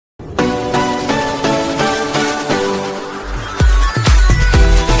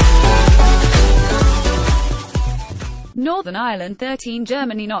Northern Ireland 13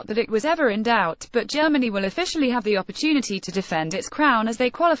 Germany. Not that it was ever in doubt, but Germany will officially have the opportunity to defend its crown as they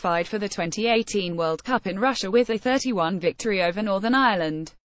qualified for the 2018 World Cup in Russia with a 31 victory over Northern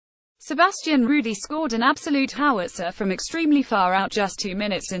Ireland. Sebastian Rudy scored an absolute howitzer from extremely far out just 2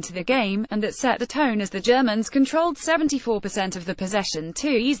 minutes into the game, and that set the tone as the Germans controlled 74% of the possession to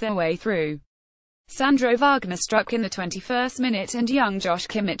ease their way through. Sandro Wagner struck in the 21st minute and young Josh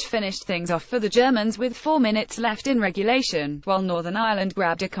Kimmich finished things off for the Germans with 4 minutes left in regulation, while Northern Ireland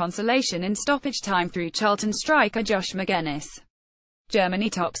grabbed a consolation in stoppage time through Charlton striker Josh Magennis. Germany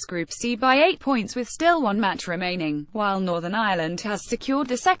tops Group C by 8 points with still one match remaining, while Northern Ireland has secured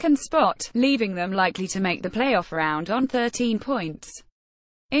the second spot, leaving them likely to make the playoff round on 13 points.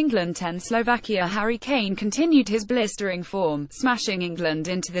 England 10 Slovakia. Harry Kane continued his blistering form, smashing England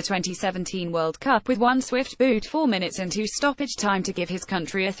into the 2017 World Cup with one swift boot 4 minutes into stoppage time to give his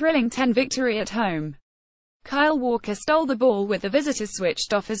country a thrilling 10 victory at home. Kyle Walker stole the ball with the visitors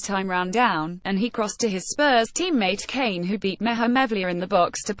switched off as time ran down, and he crossed to his Spurs teammate Kane, who beat Meha Mevlia in the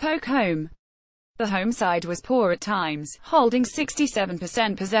box to poke home. The home side was poor at times, holding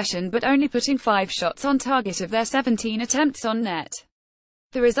 67% possession but only putting 5 shots on target of their 17 attempts on net.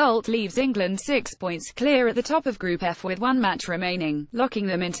 The result leaves England 6 points clear at the top of Group F with one match remaining, locking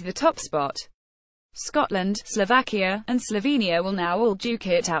them into the top spot. Scotland, Slovakia, and Slovenia will now all duke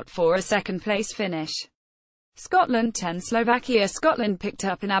it out for a second-place finish. Scotland 10 Slovakia. Scotland picked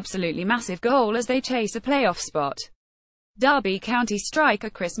up an absolutely massive goal as they chase a playoff spot. Derby County striker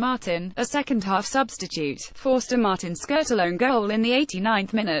Chris Martin, a second-half substitute, forced a Martin Skirtle goal in the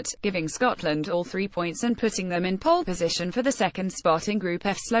 89th minute, giving Scotland all 3 points and putting them in pole position for the second spot in Group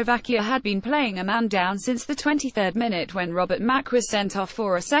F. Slovakia had been playing a man down since the 23rd minute when Robert Mack was sent off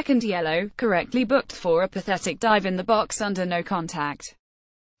for a second yellow, correctly booked for a pathetic dive in the box under no contact.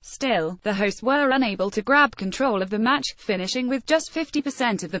 Still, the hosts were unable to grab control of the match, finishing with just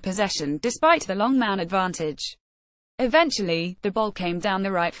 50% of the possession despite the long man advantage. Eventually, the ball came down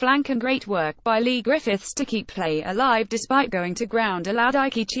the right flank and great work by Lee Griffiths to keep play alive despite going to ground allowed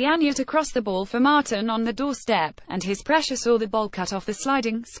Ike Chianya to cross the ball for Martin on the doorstep, and his pressure saw the ball cut off the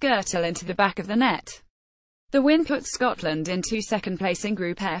sliding Skirtle into the back of the net. The win puts Scotland into second place in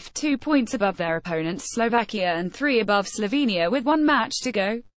Group F, 2 points above their opponents Slovakia and 3 above Slovenia with one match to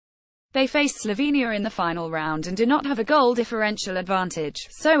go. They face Slovenia in the final round and do not have a goal differential advantage,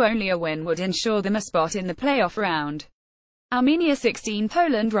 so only a win would ensure them a spot in the playoff round. Armenia 16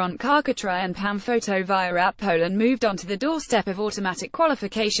 Poland. Ron Karkatra and Pamfoto Virat. Poland moved on to the doorstep of automatic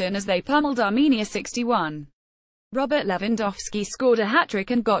qualification as they pummeled Armenia 61. Robert Lewandowski scored a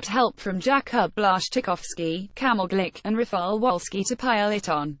hat-trick and got help from Jakub Blaszczykowski, Kamil Glik, and Rafał Wolski to pile it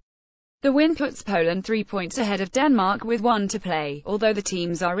on. The win puts Poland 3 points ahead of Denmark with 1 to play, although the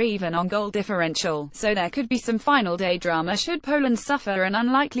teams are even on goal differential, so there could be some final day drama should Poland suffer an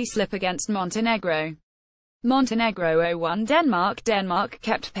unlikely slip against Montenegro. Montenegro 0-1 Denmark. Denmark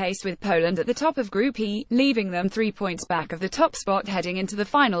kept pace with Poland at the top of Group E, leaving them 3 points back of the top spot heading into the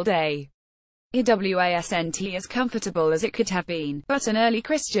final day. It wasn't as comfortable as it could have been, but an early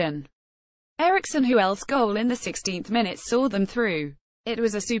Christian Eriksen who else goal in the 16th minute saw them through. It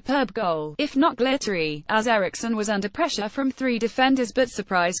was a superb goal, if not glittery, as Eriksen was under pressure from 3 defenders but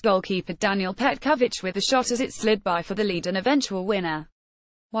surprised goalkeeper Daniel Petkovic with a shot as it slid by for the lead and eventual winner.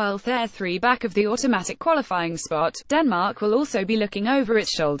 While they're 3 back of the automatic qualifying spot, Denmark will also be looking over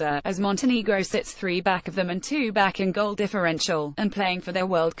its shoulder, as Montenegro sits 3 back of them and 2 back in goal differential, and playing for their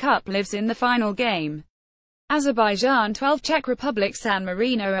World Cup lives in the final game. Azerbaijan 12 Czech Republic San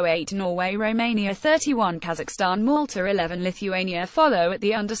Marino 08 Norway Romania 31 Kazakhstan Malta 11 Lithuania follow at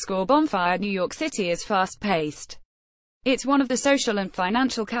the _bonfire New York City is fast-paced. It's one of the social and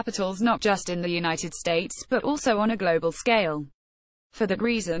financial capitals not just in the United States but also on a global scale. For that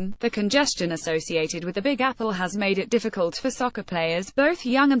reason, the congestion associated with the Big Apple has made it difficult for soccer players, both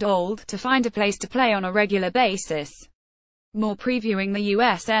young and old, to find a place to play on a regular basis. More previewing the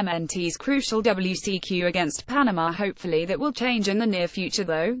USMNT's crucial WCQ against Panama. Hopefully that will change in the near future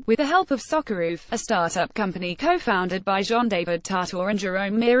though, with the help of Socceroof, a startup company co-founded by Jean-David Tartor and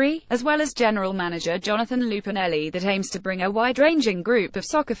Jerome Miri, as well as general manager Jonathan Lupinelli, that aims to bring a wide-ranging group of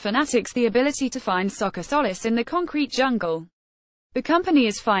soccer fanatics the ability to find soccer solace in the concrete jungle. The company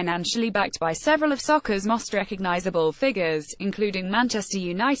is financially backed by several of soccer's most recognizable figures, including Manchester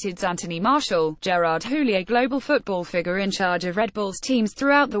United's Anthony Martial, Gerard Houllier, global football figure in charge of Red Bull's teams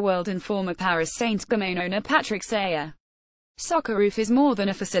throughout the world, and former Paris Saint-Germain owner Patrick Sayer. Socceroof is more than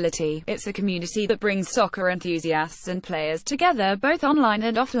a facility, it's a community that brings soccer enthusiasts and players together both online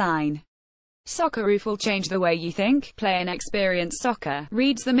and offline. Socceroof will change the way you think, play and experience soccer,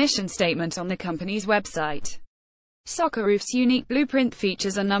 reads the mission statement on the company's website. Socceroof's unique blueprint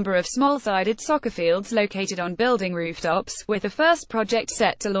features a number of small-sided soccer fields located on building rooftops, with the first project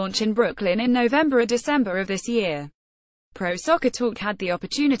set to launch in Brooklyn in November or December of this year. Pro Soccer Talk had the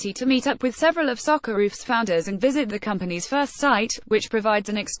opportunity to meet up with several of Socceroof's founders and visit the company's first site, which provides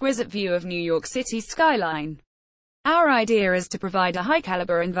an exquisite view of New York City's skyline. Our idea is to provide a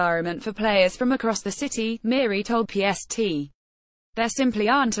high-caliber environment for players from across the city, Miri told PST. There simply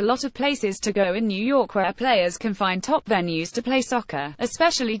aren't a lot of places to go in New York where players can find top venues to play soccer,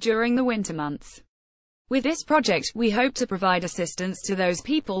 especially during the winter months. With this project, we hope to provide assistance to those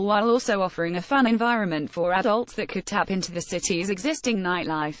people while also offering a fun environment for adults that could tap into the city's existing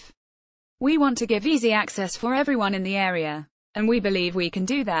nightlife. We want to give easy access for everyone in the area, and we believe we can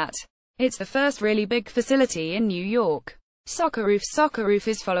do that. It's the first really big facility in New York. Socceroof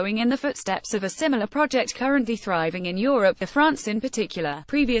is following in the footsteps of a similar project currently thriving in Europe, France in particular,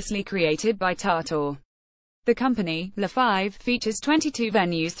 previously created by Tartor. The company, Le 5, features 22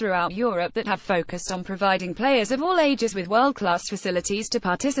 venues throughout Europe that have focused on providing players of all ages with world-class facilities to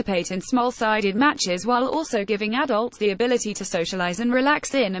participate in small-sided matches while also giving adults the ability to socialize and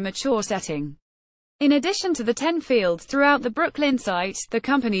relax in a mature setting. In addition to the 10 fields throughout the Brooklyn site, the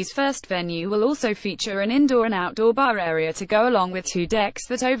company's first venue will also feature an indoor and outdoor bar area to go along with 2 decks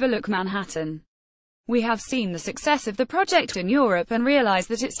that overlook Manhattan. We have seen the success of the project in Europe and realize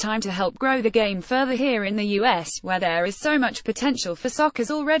that it's time to help grow the game further here in the US, where there is so much potential for soccer's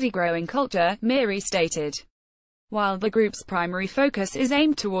already growing culture, Miri stated. While the group's primary focus is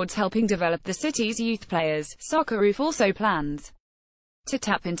aimed towards helping develop the city's youth players, Socceroof also plans to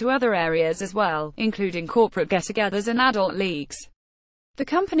tap into other areas as well, including corporate get-togethers and adult leagues. The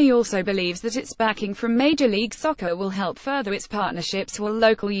company also believes that its backing from Major League Soccer will help further its partnerships with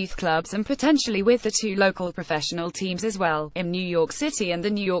local youth clubs and potentially with the 2 local professional teams as well, in New York City and the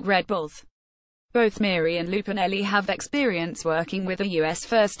New York Red Bulls. Both Miri and Lupinelli have experience working with the U.S.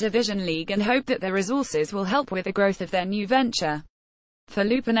 First Division League and hope that their resources will help with the growth of their new venture. For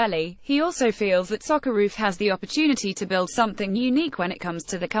Lupinelli, he also feels that Socceroof has the opportunity to build something unique when it comes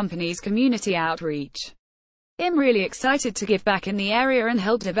to the company's community outreach. "I'm really excited to give back in the area and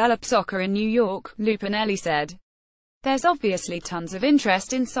help develop soccer in New York," Lupinelli said. "There's obviously tons of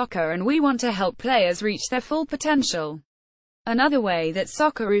interest in soccer and we want to help players reach their full potential." Another way that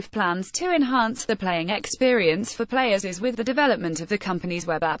Socceroof plans to enhance the playing experience for players is with the development of the company's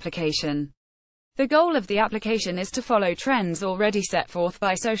web application. The goal of the application is to follow trends already set forth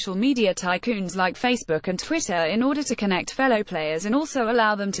by social media tycoons like Facebook and Twitter in order to connect fellow players and also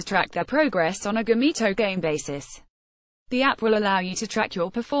allow them to track their progress on a game basis. The app will allow you to track your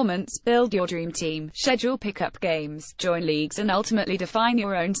performance, build your dream team, schedule pickup games, join leagues and ultimately define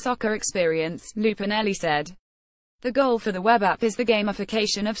your own soccer experience, Lupinelli said. The goal for the web app is the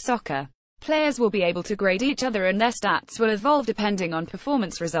gamification of soccer. Players will be able to grade each other and their stats will evolve depending on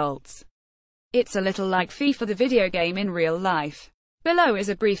performance results. It's a little like FIFA the video game in real life. Below is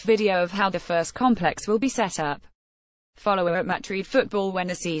a brief video of how the first complex will be set up. Follower at Madrid Football. When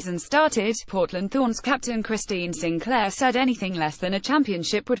the season started, Portland Thorns captain Christine Sinclair said anything less than a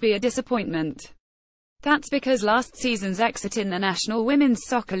championship would be a disappointment. That's because last season's exit in the National Women's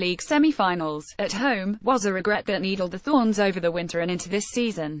Soccer League semi-finals, at home, was a regret that needled the Thorns over the winter and into this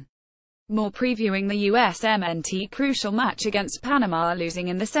season. More previewing the USMNT crucial match against Panama. Losing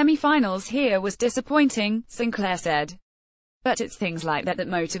in the semi-finals here was disappointing, Sinclair said. But it's things like that that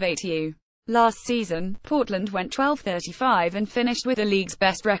motivate you. Last season, Portland went 12-35 and finished with the league's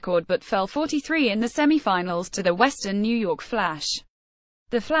best record but fell 43 in the semi-finals to the Western New York Flash.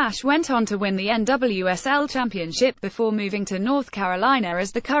 The Flash went on to win the NWSL championship before moving to North Carolina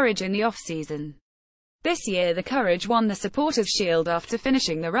as the Courage in the off-season. This year the Courage won the Supporters' Shield after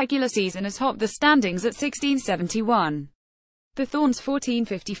finishing the regular season atop the standings at 1671. The Thorns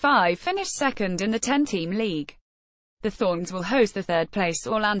 14-55 finished second in the 10-team league. The Thorns will host the third-place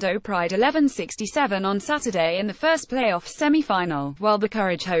Orlando Pride 11-67 on Saturday in the first playoff semi-final, while the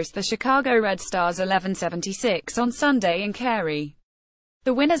Courage host the Chicago Red Stars 11-76 on Sunday in Cary.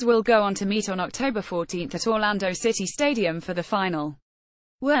 The winners will go on to meet on October 14 at Orlando City Stadium for the final.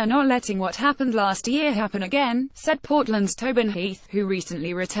 "We're not letting what happened last year happen again," said Portland's Tobin Heath, who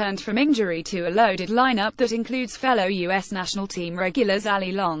recently returned from injury to a loaded lineup that includes fellow U.S. national team regulars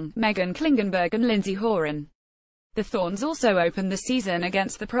Ali Long, Megan Klingenberg and Lindsey Horan. The Thorns also opened the season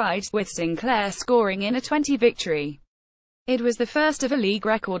against the Pride, with Sinclair scoring in a 20 victory. It was the first of a league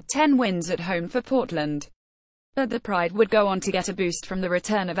record 10 wins at home for Portland. But the Pride would go on to get a boost from the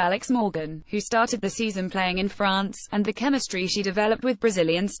return of Alex Morgan, who started the season playing in France, and the chemistry she developed with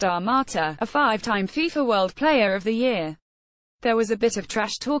Brazilian star Marta, a 5-time FIFA World Player of the Year. There was a bit of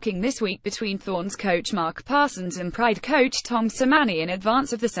trash talking this week between Thorns coach Mark Parsons and Pride coach Tom Sermanni in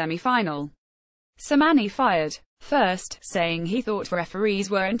advance of the semi-final. Sermanni fired first, saying he thought referees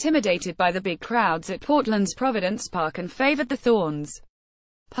were intimidated by the big crowds at Portland's Providence Park and favored the Thorns.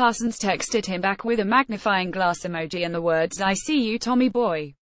 Parsons texted him back with a magnifying glass emoji and the words, "I see you, Tommy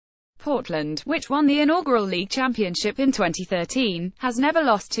boy." Portland, which won the inaugural league championship in 2013, has never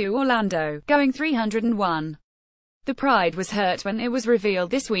lost to Orlando, going 301. The Pride was hurt when it was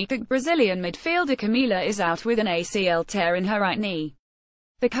revealed this week that Brazilian midfielder Camila is out with an ACL tear in her right knee.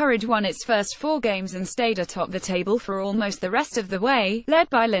 The Courage won its first 4 games and stayed atop the table for almost the rest of the way, led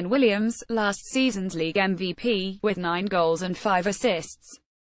by Lynn Williams, last season's league MVP, with 9 goals and 5 assists.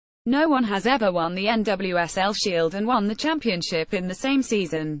 No one has ever won the NWSL Shield and won the championship in the same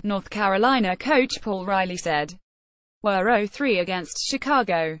season, North Carolina coach Paul Riley said. We're 0-3 against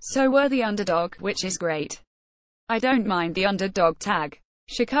Chicago, so we're the underdog, which is great. I don't mind the underdog tag.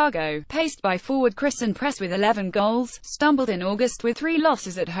 Chicago, paced by forward Kristen Press with 11 goals, stumbled in August with 3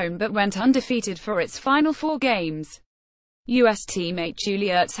 losses at home but went undefeated for its final 4 games. U.S. teammate Julie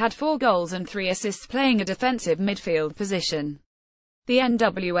Ertz had 4 goals and 3 assists playing a defensive midfield position. The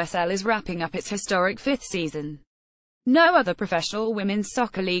NWSL is wrapping up its historic 5th season. No other professional women's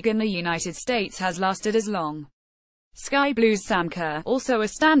soccer league in the United States has lasted as long. Sky Blues' Sam Kerr, also a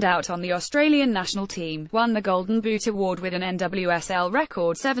standout on the Australian national team, won the Golden Boot award with an NWSL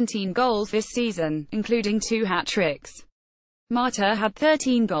record 17 goals this season, including 2 hat-tricks. Marta had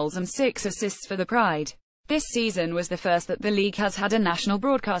 13 goals and 6 assists for the Pride. This season was the first that the league has had a national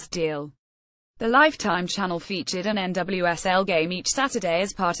broadcast deal. The Lifetime channel featured an NWSL game each Saturday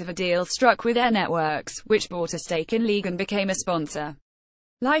as part of a deal struck with Air Networks, which bought a stake in league and became a sponsor.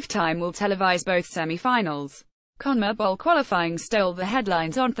 Lifetime will televise both semi-finals. CONMEBOL qualifying stole the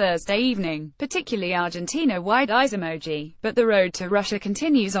headlines on Thursday evening, particularly Argentina wide eyes emoji, but the road to Russia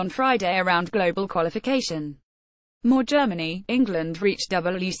continues on Friday around global qualification. More Germany, England reached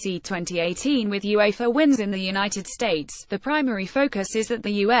WC 2018 with Uefa wins in the United States. The primary focus is that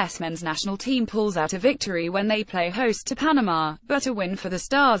the US men's national team pulls out a victory when they play host to Panama, but a win for the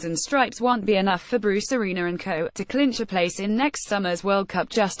Stars and Stripes won't be enough for Bruce Arena and co. to clinch a place in next summer's World Cup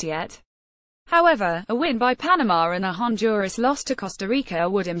just yet. However, a win by Panama and a Honduras loss to Costa Rica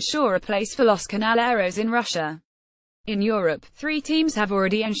would ensure a place for Los Canaleros in Russia. In Europe, 3 teams have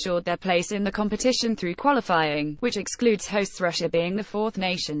already ensured their place in the competition through qualifying, which excludes hosts Russia being the 4th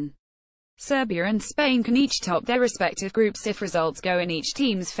nation. Serbia and Spain can each top their respective groups if results go in each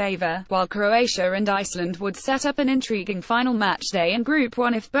team's favor, while Croatia and Iceland would set up an intriguing final match day in Group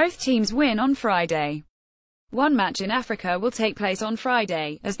 1 if both teams win on Friday. One match in Africa will take place on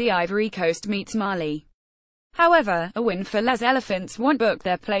Friday, as the Ivory Coast meets Mali. However, a win for Les Elephants won't book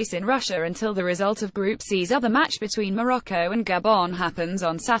their place in Russia until the result of Group C's other match between Morocco and Gabon happens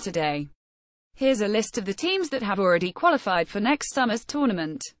on Saturday. Here's a list of the teams that have already qualified for next summer's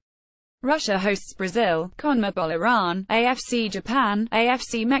tournament. Russia hosts Brazil, CONMEBOL Iran, AFC Japan,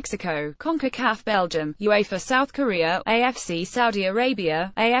 AFC Mexico, CONCACAF Belgium, UEFA South Korea, AFC Saudi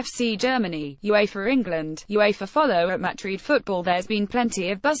Arabia, AFC Germany, UEFA England, UEFA Follow at Madrid Football. There's been plenty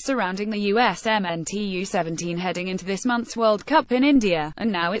of buzz surrounding the USMNT U17 heading into this month's World Cup in India,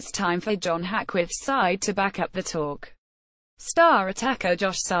 and now it's time for John Hackworth's side to back up the talk. Star attacker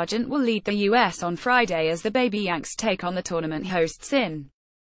Josh Sargent will lead the US on Friday as the Baby Yanks take on the tournament hosts in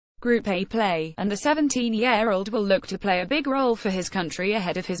Group A play, and the 17-year-old will look to play a big role for his country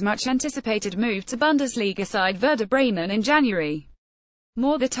ahead of his much-anticipated move to Bundesliga side Werder Bremen in January.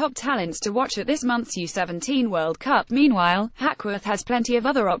 More the top talents to watch at this month's U17 World Cup. Meanwhile, Hackworth has plenty of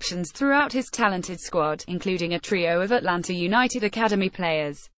other options throughout his talented squad, including a trio of Atlanta United Academy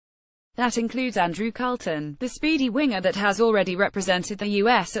players. That includes Andrew Carlton, the speedy winger that has already represented the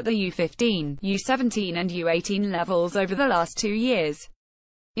US at the U15, U17 and U18 levels over the last 2 years.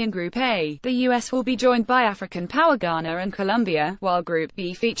 In Group A, the US will be joined by African power Ghana and Colombia, while Group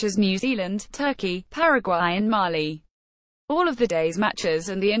B features New Zealand, Turkey, Paraguay and Mali. All of the day's matches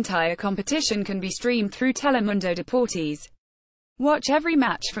and the entire competition can be streamed through Telemundo Deportes. Watch every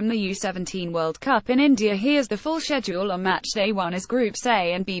match from the U17 World Cup in India. Here's the full schedule on match day 1 as Groups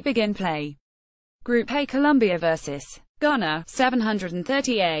A and B begin play. Group A: Colombia vs. Ghana,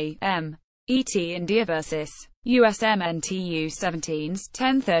 7:30 a.m. ET. India vs. USMNT U17s,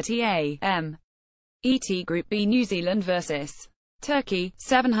 10:30 a.m. ET. Group B: New Zealand vs. Turkey,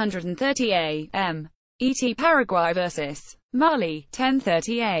 7:30 a.m. ET. Paraguay vs. Mali,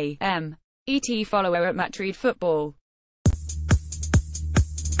 10:30 a.m. ET. Follow at Madrid Football.